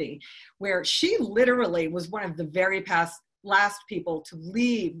Washington City, where she literally was one of the very last people to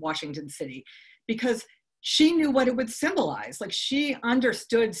leave Washington City because she knew what it would symbolize. Like she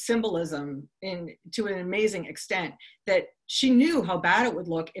understood symbolism to an amazing extent that she knew how bad it would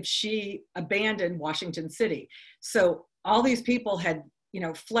look if she abandoned Washington City. So all these people had,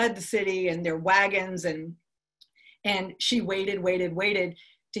 fled the city and their wagons and she waited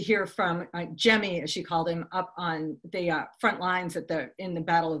to hear from Jemmy, as she called him, up on the front lines in the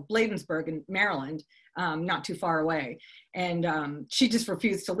Battle of Bladensburg in Maryland, not too far away. And she just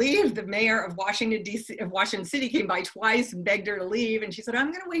refused to leave. The mayor of Washington City came by twice and begged her to leave. And she said,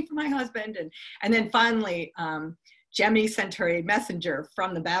 I'm gonna wait for my husband. And then finally, Jemmy sent her a messenger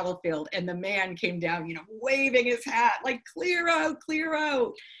from the battlefield and the man came down, waving his hat, like clear out, clear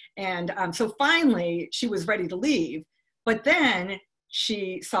out. And so finally she was ready to leave. But then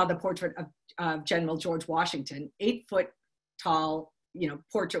she saw the portrait of General George Washington, 8-foot tall,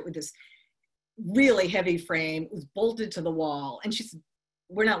 portrait with this really heavy frame. It was bolted to the wall. And she said,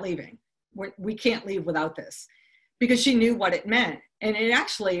 we're not leaving. We can't leave without this, because she knew what it meant. And it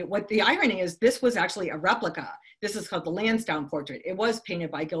actually, what the irony is, this was actually a replica. This is called the Lansdowne portrait. It was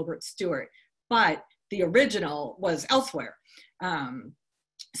painted by Gilbert Stuart, but the original was elsewhere.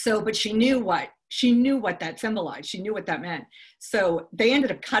 But she knew what that symbolized. She knew what that meant. So they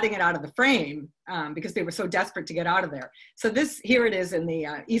ended up cutting it out of the frame because they were so desperate to get out of there. So here it is in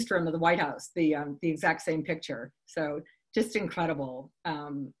the East Room of the White House, the exact same picture. So just incredible,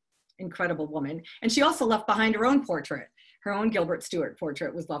 incredible woman. And she also left behind her own portrait. Her own Gilbert Stuart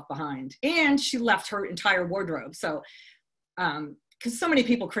portrait was left behind. And she left her entire wardrobe. So, because so many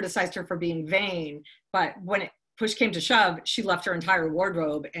people criticized her for being vain, but when push came to shove, she left her entire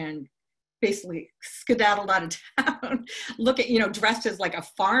wardrobe and basically skedaddled out of town, dressed as like a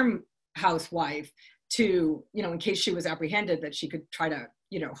farmhouse wife to, in case she was apprehended, that she could try to,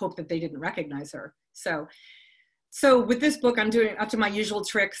 hope that they didn't recognize her. So with this book, I'm doing up to my usual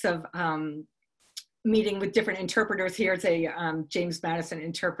tricks of meeting with different interpreters. Here it's a James Madison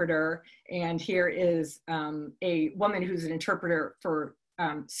interpreter, and here is a woman who's an interpreter for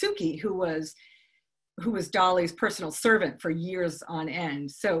Suki, who was Dolly's personal servant for years on end.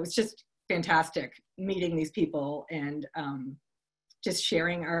 So it's just fantastic meeting these people and just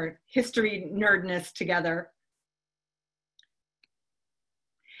sharing our history nerdness together.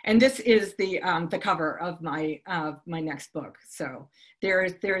 And this is the cover of my next book. So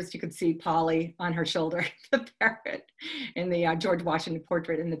there's you can see Polly on her shoulder, the parrot, and the George Washington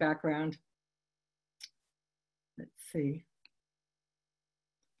portrait in the background. Let's see.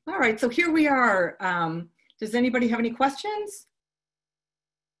 All right, so here we are. Does anybody have any questions?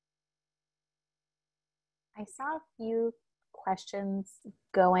 I saw a few questions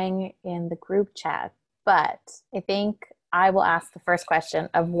going in the group chat, but I think I will ask the first question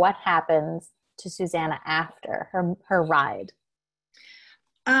of what happens to Susanna after her ride.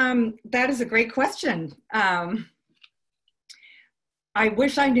 That is a great question. I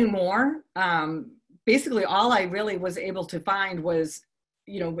wish I knew more. Basically, all I really was able to find was,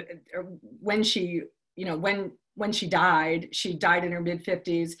 when she died. She died in her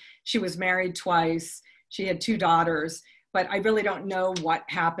mid-50s. She was married twice. She had 2 daughters, but I really don't know what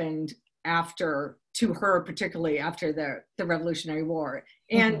happened to her, particularly after the Revolutionary War.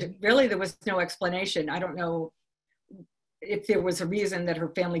 And really there was no explanation. I don't know if there was a reason that her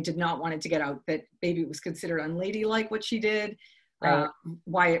family did not want it to get out, that maybe it was considered unladylike what she did, right.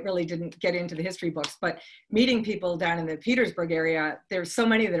 Why it really didn't get into the history books. But meeting people down in the Petersburg area, there's so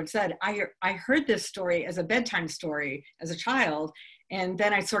many that have said, I heard this story as a bedtime story as a child, and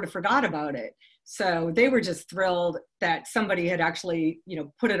then I sort of forgot about it. So they were just thrilled that somebody had actually,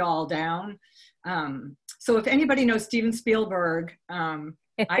 put it all down. So if anybody knows Steven Spielberg,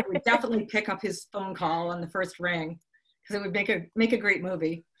 I would definitely pick up his phone call on the first ring, because it would make a great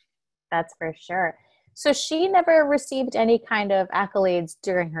movie. That's for sure. So she never received any kind of accolades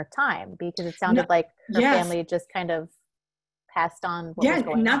during her time, because it sounded like her family just kind of passed on what was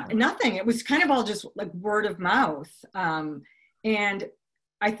going on. Nothing. It was kind of all just like word of mouth. And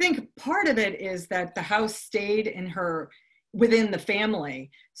I think part of it is that the house stayed within the family.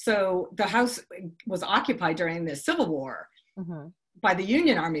 So the house was occupied during the Civil War by the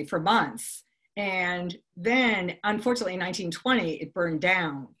Union Army for months. And then, unfortunately, in 1920, it burned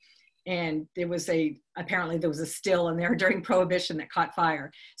down. And apparently there was a still in there during Prohibition that caught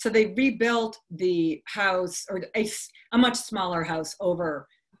fire. So they rebuilt the house, or a much smaller house, over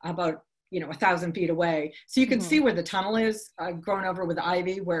about 1,000 feet away. So you can see where the tunnel is, grown over with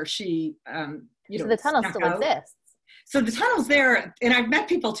ivy, where she, so the tunnel still exists. So the tunnel's there, and I've met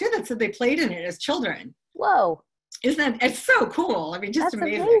people too that said they played in it as children. Whoa. It's so cool. I mean, just That's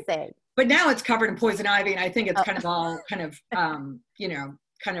amazing. amazing. But now it's covered in poison ivy, and I think it's kind of all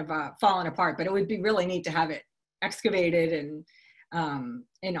fallen apart. But it would be really neat to have it excavated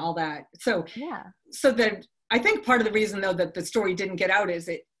and all that. So yeah. So I think part of the reason though that the story didn't get out is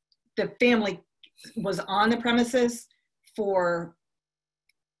the family was on the premises for,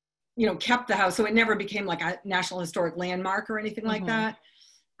 kept the house. So it never became like a National Historic Landmark or anything like that.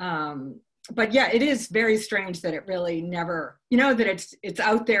 But yeah, it is very strange that it really never, that it's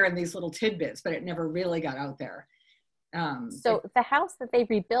out there in these little tidbits, but it never really got out there. So the house that they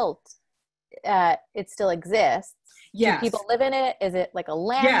rebuilt, it still exists. Yes. Do people live in it? Is it like a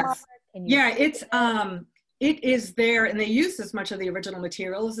landmark? Yes. It is there, and they used as much of the original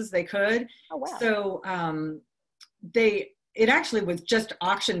materials as they could. Oh, wow. So it actually was just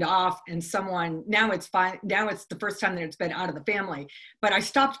auctioned off, and someone, now it's fine. Now it's the first time that it's been out of the family. But I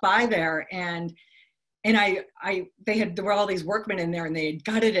stopped by there, and there were all these workmen in there, and they had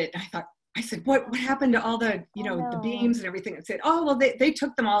gutted it. And I said, what happened to all the, the beams and everything? And said, oh, well, they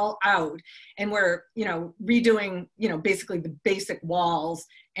took them all out, and we're, redoing, basically the basic walls,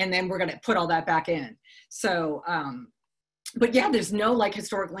 and then we're going to put all that back in. So, but yeah, there's no like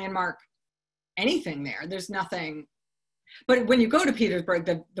historic landmark, anything there. There's nothing. But when you go to Petersburg,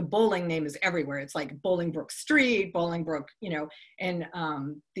 the bowling name is everywhere. It's like Bolingbroke Street, Bolingbroke, and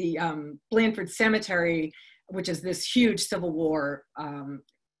the Blandford Cemetery, which is this huge Civil War.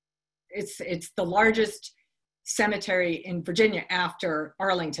 It's the largest cemetery in Virginia after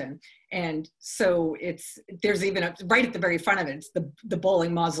Arlington. And so there's even right at the very front of it, it's the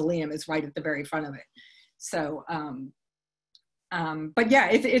Bowling Mausoleum is right at the very front of it. So, but yeah,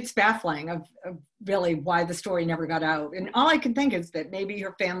 it's baffling of really why the story never got out. And all I can think is that maybe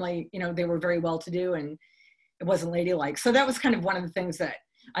her family, they were very well-to-do and it wasn't ladylike. So that was kind of one of the things that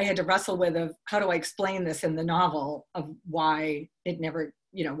I had to wrestle with, of how do I explain this in the novel, of why it never,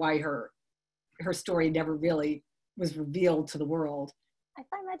 why her story never really was revealed to the world. I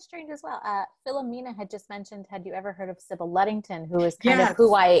find that strange as well. Philomena had just mentioned, had you ever heard of Sybil Luddington, who is kind of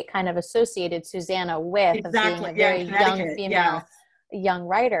who I kind of associated Susanna with, exactly. Of being a very young female, young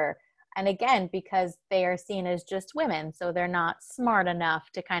writer. And again, because they are seen as just women, so they're not smart enough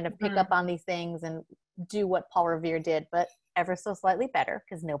to kind of pick up on these things and do what Paul Revere did, but ever so slightly better,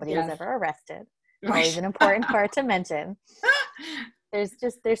 because nobody was ever arrested. Right. Always an important part to mention.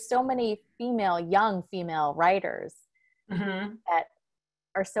 There's so many young female writers that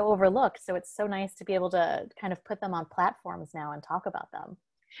are so overlooked. So it's so nice to be able to kind of put them on platforms now and talk about them.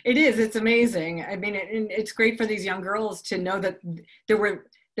 It is. It's amazing. I mean, it's great for these young girls to know that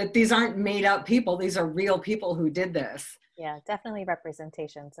that these aren't made up people. These are real people who did this. Yeah, definitely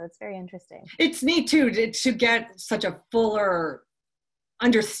representation. So it's very interesting. It's neat too to get such a fuller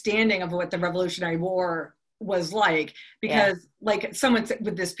understanding of what the Revolutionary War was like, because like someone said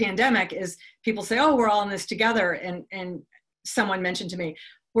with this pandemic is people say, oh, we're all in this together. And someone mentioned to me,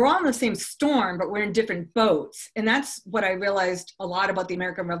 we're all in the same storm, but we're in different boats. And that's what I realized a lot about the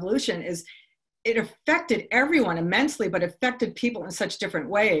American Revolution is it affected everyone immensely, but affected people in such different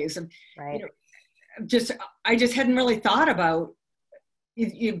ways. And right. I just hadn't really thought about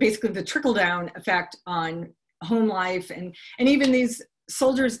basically the trickle down effect on home life, and even these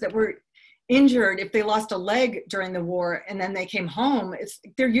soldiers that were injured, if they lost a leg during the war and then they came home,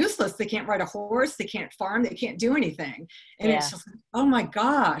 they're useless. They can't ride a horse, they can't farm, they can't do anything. And it's just, oh my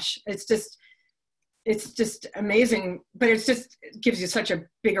gosh, it's just amazing. But it gives you such a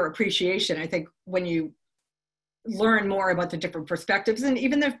bigger appreciation, I think, when you learn more about the different perspectives, and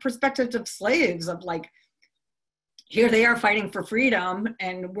even the perspectives of slaves, of like, here they are fighting for freedom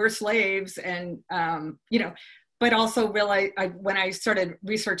and we're slaves, and but also when I started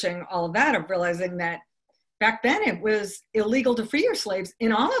researching all of that, of realizing that back then it was illegal to free your slaves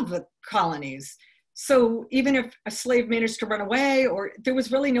in all of the colonies. So even if a slave managed to run away, or there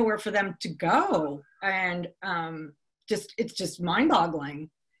was really nowhere for them to go. And it's just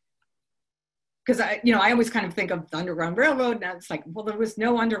mind-boggling. Because I always kind of think of the Underground Railroad, and it's like, well, there was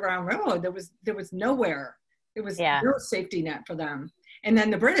no Underground Railroad. There was nowhere. It was no safety net for them. And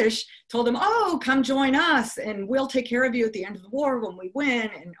then the British told them, oh, come join us and we'll take care of you at the end of the war when we win.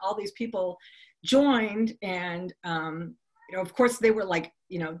 And all these people joined, and, of course they were like,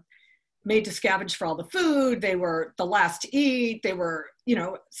 made to scavenge for all the food. They were the last to eat. They were,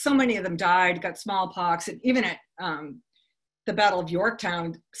 so many of them died, got smallpox. And even at the Battle of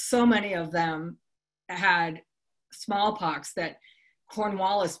Yorktown, so many of them had smallpox that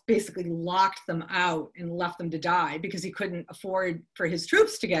Cornwallis basically locked them out and left them to die because he couldn't afford for his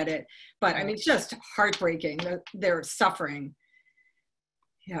troops to get it. But I mean, it's just heartbreaking, their suffering.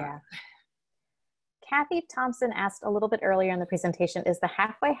 Yeah. Kathy Thompson asked a little bit earlier in the presentation, is the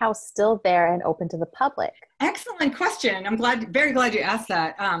halfway house still there and open to the public? Excellent question. I'm very glad you asked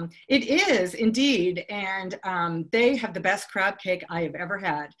that. It is indeed. And they have the best crab cake I have ever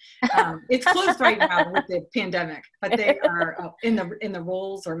had. It's closed right now with the pandemic, but they are in the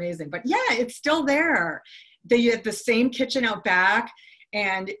rolls are amazing. But yeah, it's still there. They have the same kitchen out back,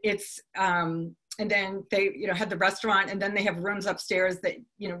 and it's, and then they, had the restaurant, and then they have rooms upstairs that,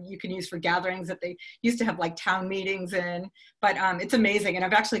 you can use for gatherings that they used to have like town meetings in. But it's amazing. And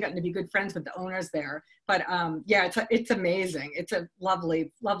I've actually gotten to be good friends with the owners there. But yeah, it's amazing. It's a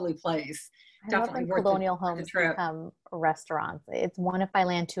lovely, lovely place. I love when colonial homes become restaurants. It's one if I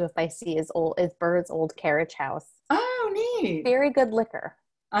land, two if I see is Bird's old carriage house. Oh, neat. Very good liquor.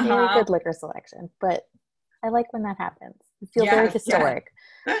 Very good liquor selection. But I like when that happens. feel very Yes, historic.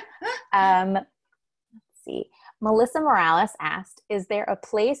 yes. Let's see. Melissa Morales asked, is there a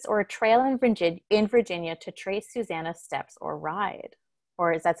place or a trail in Virginia to trace Susanna's steps or ride?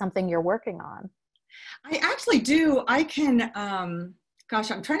 Or is that something you're working on? I actually do. I can,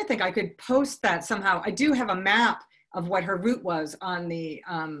 gosh, I'm trying to think. I could post that somehow. I do have a map of what her route was on the,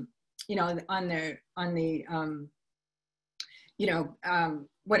 you know, you know,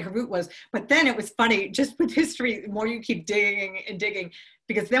 what her route was. But then it was funny, just with history, the more you keep digging and digging,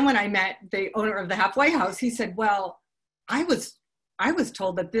 because then when I met the owner of the halfway house, he said, well, I was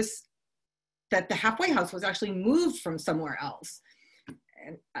told that that the halfway house was actually moved from somewhere else.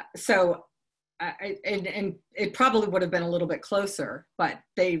 And so, and it probably would have been a little bit closer, but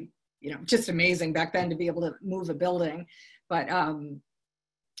they, you know, just amazing back then to be able to move a building. But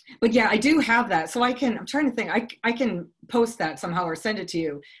yeah, I do have that. So I'm trying to think, I can post that somehow or send it to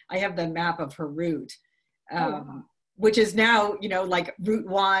you. I have the map of her route, which is now, you know, like Route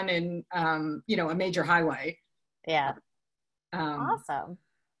 1 and, you know, a major highway. Yeah. Awesome.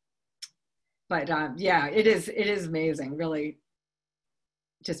 But yeah, it is amazing, really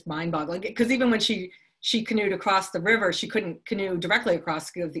just mind boggling. Because even when she canoed across the river, she couldn't canoe directly across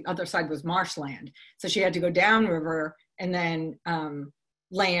because the other side was marshland. So she had to go downriver and then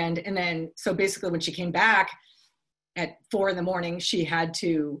land. And then, so basically when she came back at 4 a.m, she had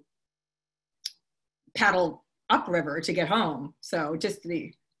to paddle upriver to get home. So just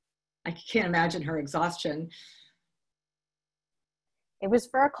I can't imagine her exhaustion. It was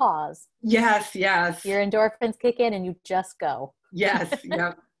for a cause. Yes, yes. Your endorphins kick in and you just go. Yes,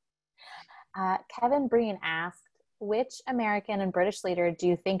 yep. Kevin Breen asked, which American and British leader do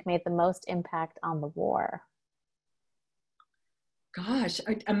you think made the most impact on the war? Gosh.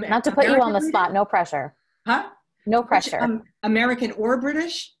 Not to put you on the spot, no pressure. Huh? No pressure. Which, American or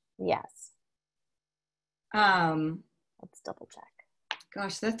British? Yes. Let's double check.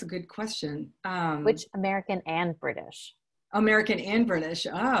 Gosh, that's a good question. Which American and British? American and British.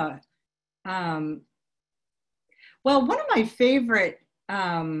 Well, one of my favorite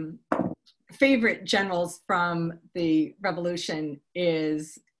generals from the Revolution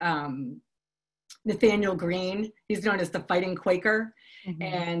is Nathaniel Greene. He's known as the Fighting Quaker. Mm-hmm.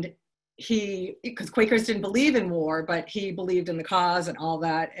 And because Quakers didn't believe in war, but he believed in the cause and all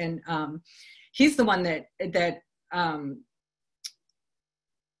that. And he's the one that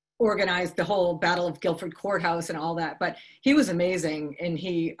organized the whole Battle of Guilford Courthouse and all that. But he was amazing, and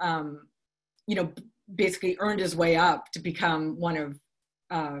he, you know, basically earned his way up to become one of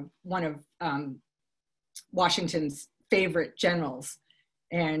Washington's favorite generals.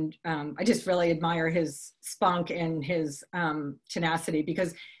 And I just really admire his spunk and his tenacity,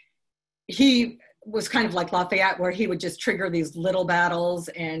 because he was kind of like Lafayette, where he would just trigger these little battles,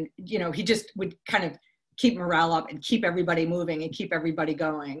 and, you know, he just would kind of keep morale up and keep everybody moving and keep everybody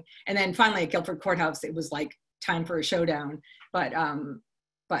going. And then finally at Guilford Courthouse, it was like time for a showdown. But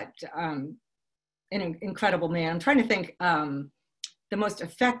an incredible man. I'm trying to think the most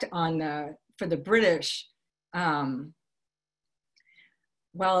effect for the British.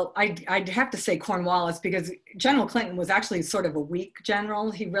 Well, I'd have to say Cornwallis, because General Clinton was actually sort of a weak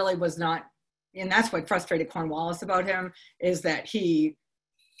general. He really was not, and that's what frustrated Cornwallis about him, is that he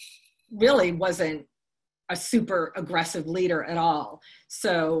really wasn't a super aggressive leader at all.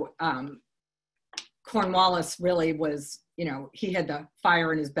 So Cornwallis really was, you know, he had the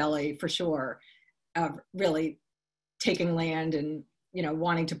fire in his belly for sure, of really taking land and, you know,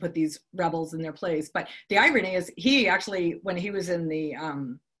 wanting to put these rebels in their place. But the irony is, he actually, when he was in the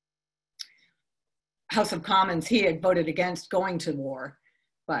House of Commons, he had voted against going to war.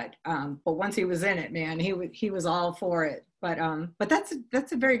 But once he was in it, man, he was all for it. But that's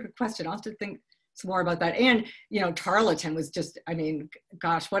a very good question. I'll have to think some more about that. And, you know, Tarleton was just, I mean,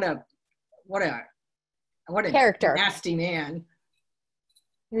 gosh, what a character, nasty man.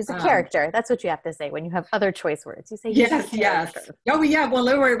 He was a character. That's what you have to say when you have other choice words. You say, yes. Oh yeah. Well,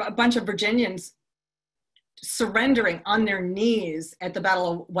 there were a bunch of Virginians surrendering on their knees at the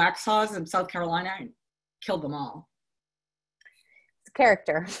Battle of Waxhaws in South Carolina, and killed them all. It's a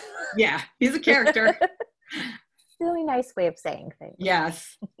character. Yeah, he's a character. Really nice way of saying things.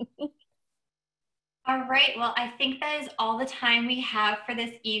 Yes. All right. Well, I think that is all the time we have for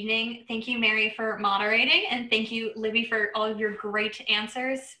this evening. Thank you, Mary, for moderating, and thank you, Libby, for all of your great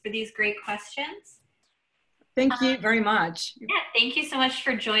answers for these great questions. Thank you very much. Yeah, thank you so much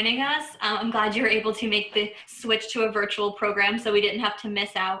for joining us. I'm glad you were able to make the switch to a virtual program so we didn't have to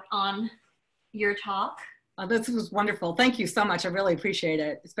miss out on your talk. This was wonderful. Thank you so much. I really appreciate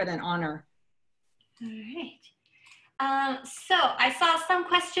it. It's been an honor. All right. So I saw some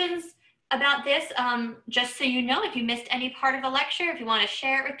questions about this, just so you know, if you missed any part of the lecture, if you want to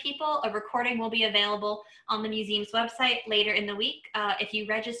share it with people, a recording will be available on the museum's website later in the week. If you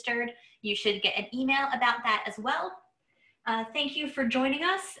registered, you should get an email about that as well. Thank you for joining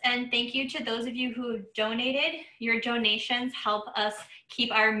us, and thank you to those of you who have donated. Your donations help us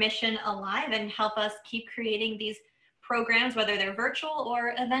keep our mission alive and help us keep creating these programs, whether they're virtual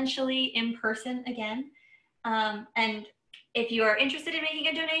or eventually in person again. And if you are interested in making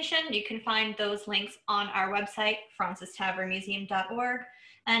a donation, you can find those links on our website, francistavernmuseum.org.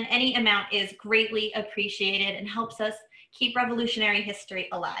 And any amount is greatly appreciated and helps us keep revolutionary history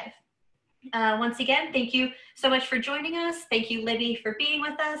alive. Once again, thank you so much for joining us. Thank you, Libby, for being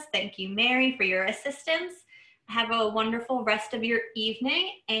with us. Thank you, Mary, for your assistance. Have a wonderful rest of your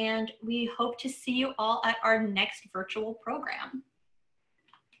evening, and we hope to see you all at our next virtual program.